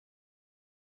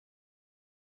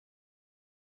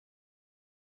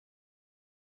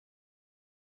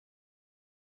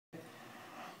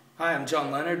Hi, I'm John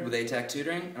Leonard with ATAC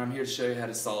Tutoring, and I'm here to show you how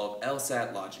to solve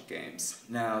LSAT logic games.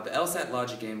 Now, the LSAT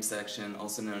logic game section,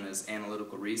 also known as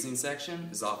analytical reasoning section,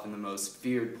 is often the most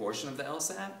feared portion of the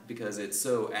LSAT because it's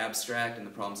so abstract and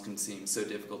the problems can seem so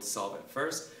difficult to solve at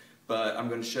first, but I'm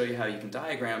going to show you how you can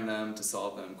diagram them to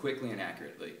solve them quickly and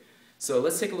accurately. So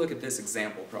let's take a look at this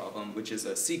example problem, which is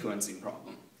a sequencing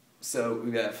problem. So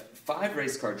we have 5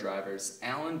 race car drivers,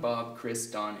 Alan, Bob, Chris,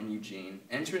 Don, and Eugene,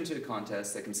 enter into a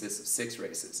contest that consists of 6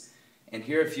 races. And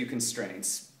here are a few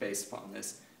constraints based upon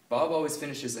this. Bob always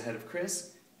finishes ahead of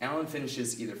Chris, Alan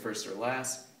finishes either first or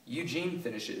last, Eugene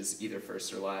finishes either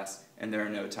first or last, and there are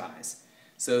no ties.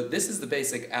 So this is the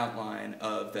basic outline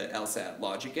of the LSAT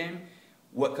logic game.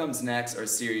 What comes next are a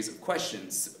series of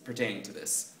questions pertaining to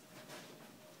this.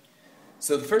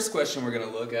 So the first question we're going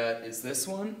to look at is this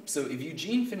one. So if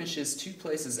Eugene finishes 2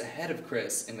 places ahead of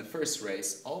Chris in the first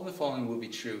race, all of the following will be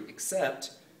true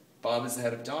except Bob is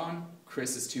ahead of Don,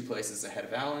 Chris is 2 places ahead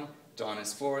of Alan, Don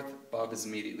is 4th, Bob is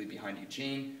immediately behind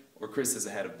Eugene, or Chris is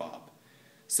ahead of Bob.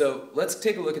 So let's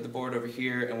take a look at the board over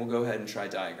here and we'll go ahead and try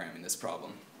diagramming this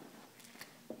problem.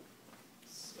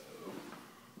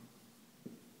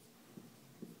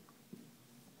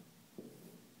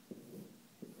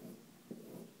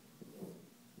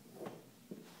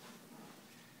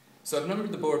 So I've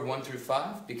numbered the board 1 through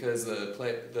 5 because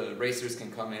the racers can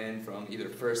come in from either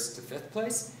 1st to 5th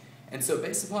place. And so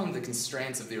based upon the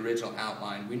constraints of the original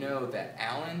outline, we know that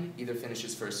Alan either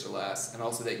finishes first or last, and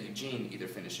also that Eugene either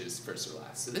finishes first or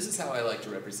last. So this is how I like to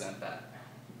represent that.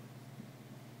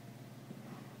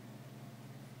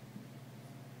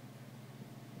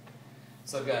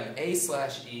 So I've got an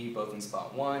A/E both in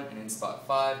spot 1 and in spot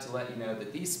 5 to let you know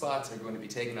that these spots are going to be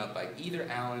taken up by either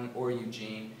Alan or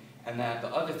Eugene, and that the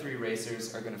other 3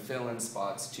 racers are going to fill in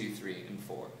spots 2, 3, and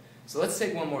 4. So let's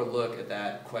take one more look at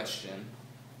that question.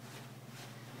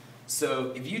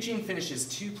 So if Eugene finishes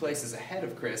 2 places ahead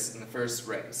of Chris in the first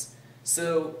race,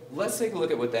 so let's take a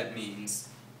look at what that means.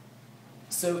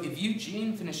 So if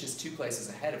Eugene finishes 2 places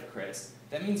ahead of Chris,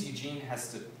 that means Eugene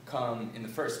has to come in the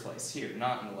first place here,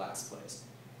 not in the last place.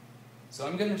 So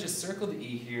I'm going to just circle the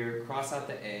E here, cross out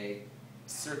the A,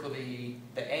 circle the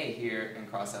A here, and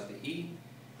cross out the E.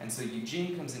 And so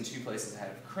Eugene comes in 2 places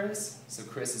ahead of Chris, so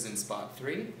Chris is in spot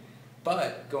 3.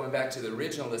 But going back to the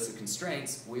original list of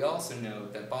constraints, we also know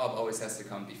that Bob always has to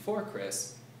come before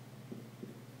Chris.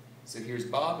 So here's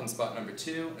Bob in spot number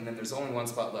 2, and then there's only 1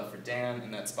 spot left for Dan,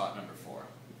 and that's spot number 4.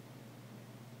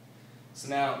 So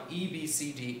now E, B,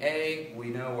 C, D, A, we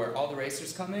know where all the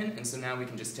racers come in, and so now we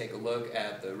can just take a look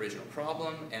at the original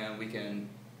problem, and we can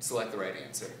select the right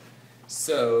answer.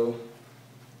 So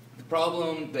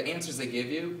the answers they give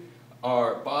you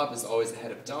are Bob is always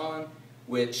ahead of Don,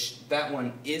 which that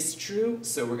one is true,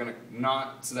 so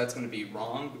that's going to be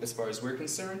wrong as far as we're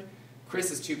concerned.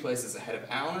 Chris is 2 places ahead of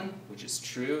Alan, which is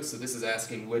true, so this is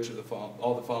asking which of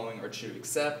all the following are true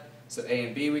except, so A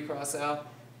and B we cross out.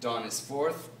 Don is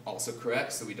 4th, also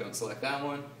correct, so we don't select that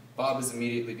one. Bob is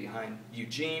immediately behind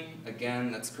Eugene,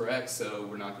 again that's correct, so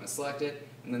we're not going to select it.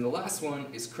 And then the last one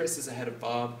is Chris is ahead of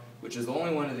Bob, which is the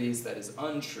only one of these that is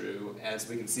untrue, as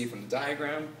we can see from the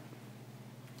diagram.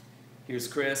 Here's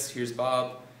Chris, here's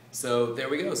Bob. So there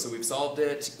we go, so we've solved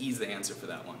it. E's the answer for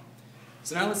that one.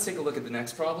 So now let's take a look at the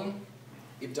next problem.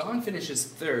 If Don finishes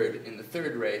 3rd in the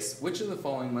 3rd race, which of the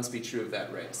following must be true of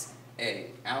that race?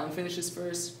 A, Alan finishes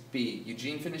first, B,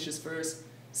 Eugene finishes first,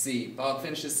 C, Bob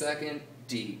finishes 2nd,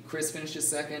 D, Chris finishes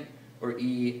 2nd, or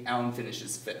E, Alan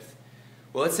finishes 5th.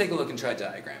 Well, let's take a look and try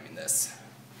diagramming this.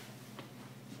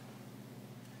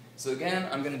 So again,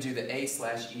 I'm going to do the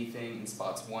A/E thing in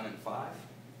spots 1 and 5.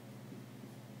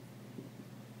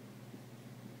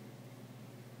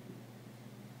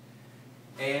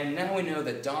 And now we know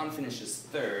that Don finishes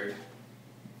 3rd.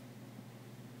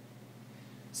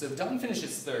 So if Don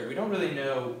finishes 3rd, we don't really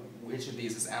know which of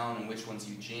these is Alan and which one's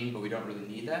Eugene, but we don't really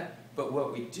need that. But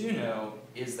what we do know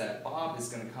is that Bob is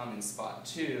going to come in spot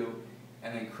 2,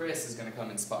 and then Chris is going to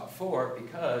come in spot 4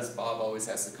 because Bob always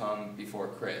has to come before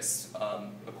Chris,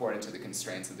 according to the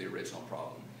constraints of the original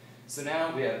problem. So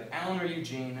now we have Alan or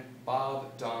Eugene,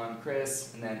 Bob, Don,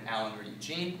 Chris, and then Alan or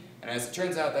Eugene. And as it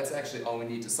turns out, that's actually all we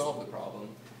need to solve the problem.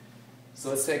 So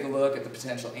let's take a look at the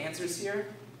potential answers here.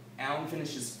 Alan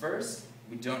finishes first.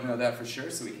 We don't know that for sure,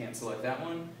 so we can't select that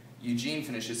one. Eugene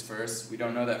finishes first. We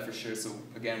don't know that for sure, so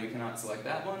again, we cannot select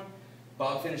that one.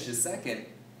 Bob finishes 2nd.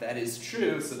 That is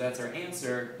true, so that's our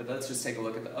answer, but let's just take a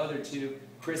look at the other 2.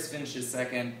 Chris finishes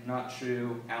 2nd, not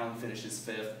true. Alan finishes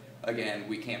 5th. Again,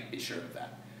 we can't be sure of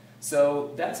that.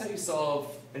 So that's how you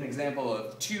solve an example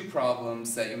of two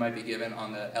problems that you might be given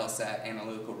on the LSAT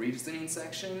analytical reasoning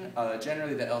section.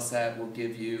 Generally the LSAT will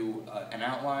give you an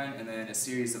outline and then a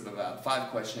series of about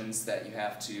 5 questions that you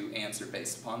have to answer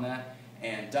based upon that.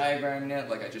 And diagramming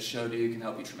it, like I just showed you, can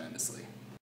help you tremendously.